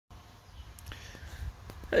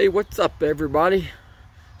Hey, what's up everybody?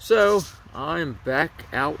 So I'm back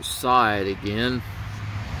outside again.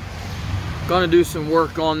 Gonna do some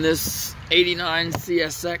work on this 89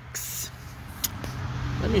 CSX.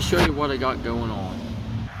 Let me show you what I got going on.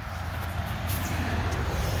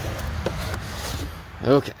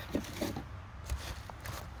 Okay.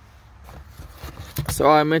 So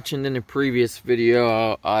I mentioned in the previous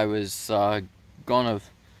video I was gonna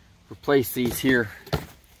replace these here.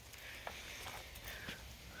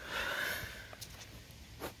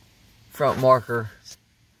 Front marker,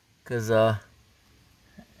 because I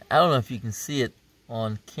don't know if you can see it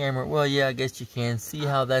on camera. Well, yeah, I guess you can see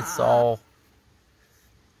how that's all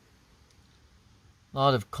a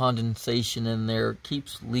lot of condensation in there. It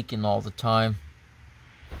keeps leaking all the time.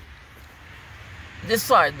 This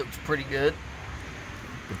side looks pretty good,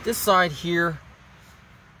 but this side here,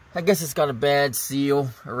 I guess it's got a bad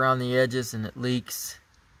seal around the edges and it leaks.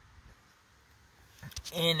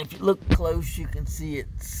 And if you look close, you can see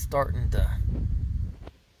it's starting to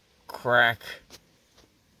crack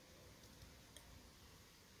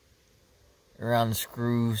around the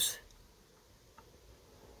screws.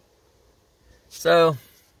 So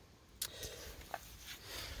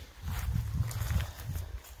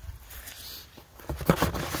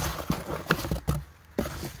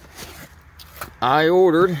I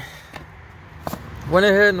went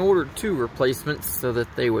ahead and ordered 2 replacements so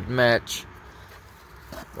that they would match.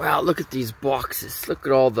 Wow, look at these boxes. Look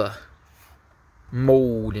at all the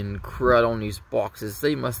mold and crud on these boxes.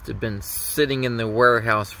 They must have been sitting in the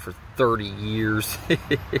warehouse for 30 years.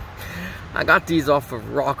 I got these off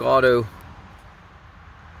of Rock Auto.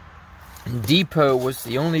 Depot was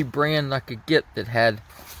the only brand I could get that had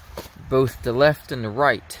both the left and the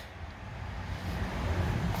right.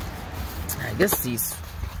 I guess these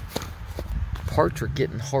parts are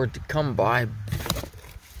getting hard to come by.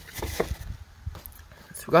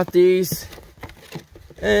 So we got these,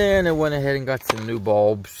 and I went ahead and got some new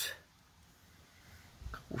bulbs.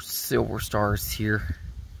 Couple silver stars here.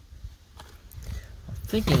 I'm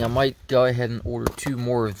thinking I might go ahead and order 2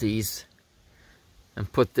 more of these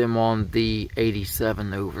and put them on the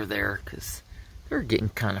 87 over there, because they're getting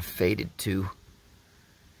kind of faded too.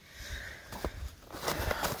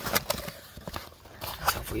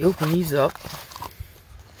 So if we open these up,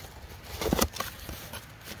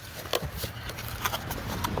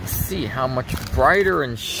 see how much brighter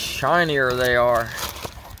and shinier they are.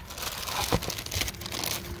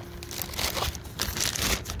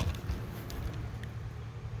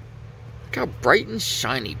 Look how bright and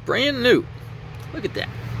shiny, brand new. Look at that.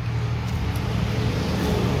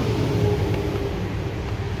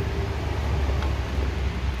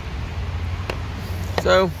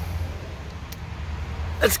 So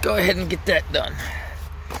let's go ahead and get that done.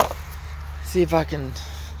 See if I can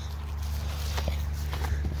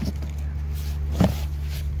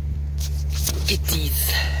get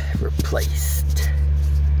these replaced.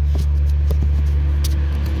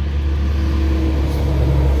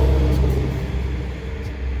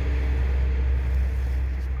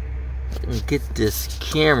 And get this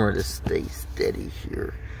camera to stay steady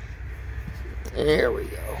here. There we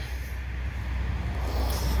go.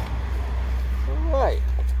 Alright.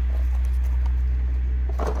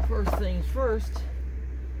 First things first,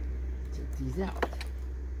 take these out.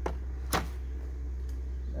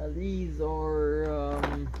 Now these are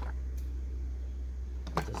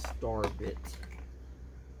the star bit.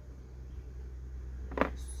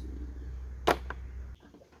 Let's see.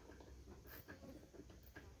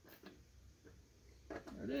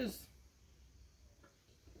 There it is.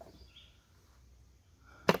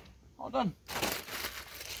 All done.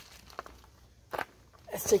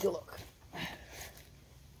 Let's take a look.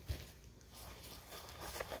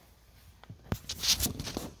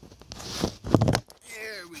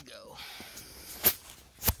 There we go.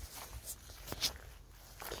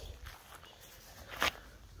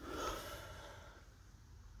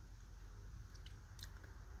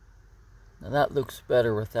 Now that looks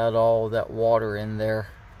better without all that water in there.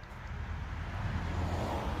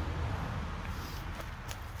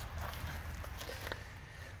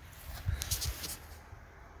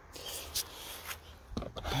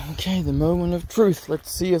 Okay, the moment of truth.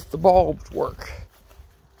 Let's see if the bulbs work.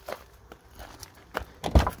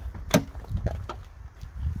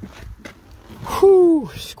 Whew,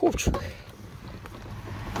 scorcher.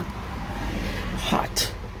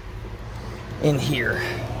 Hot in here.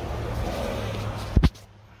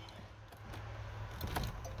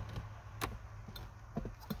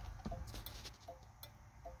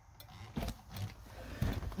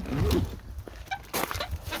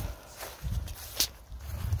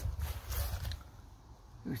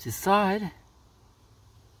 Here's the side.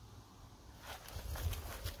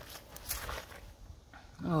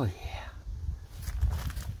 Oh yeah.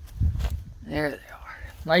 There they are.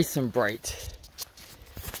 Nice and bright.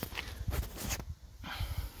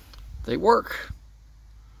 They work.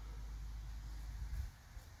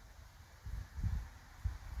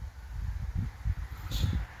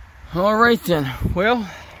 All right then. Well,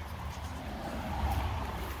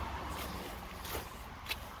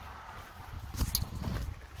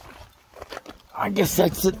 I guess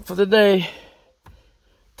that's it for the day.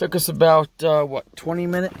 Took us about, what, 20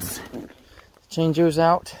 minutes to change those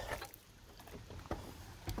out.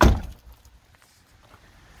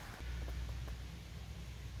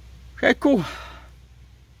 Okay, cool.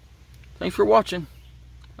 Thanks for watching.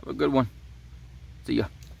 Have a good one. See ya.